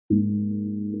You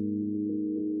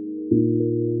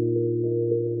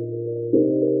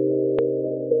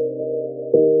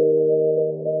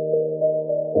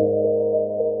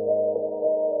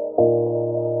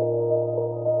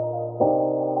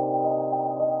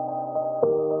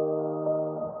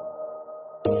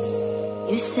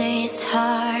say it's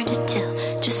hard to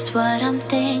tell just what I'm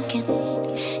thinking.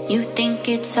 You think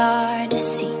it's hard to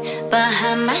see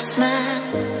behind my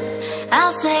smile. I'll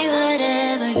say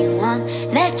whatever you want,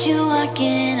 let you walk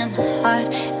into my heart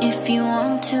if you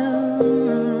want to.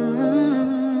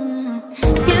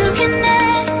 You can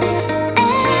ask me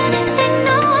anything,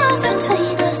 no walls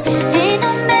between us, ain't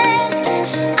no mess.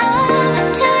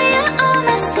 I'ma tell you all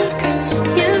my secrets.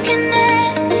 You can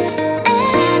ask me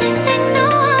anything, no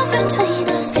walls between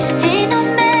us, ain't no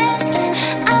mess.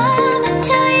 I'ma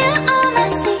tell you all my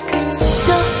secrets.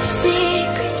 No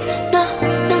secrets, no,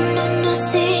 no, no, no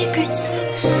secrets.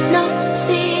 No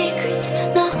secrets,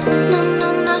 no, no,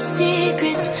 no, no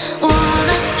secrets.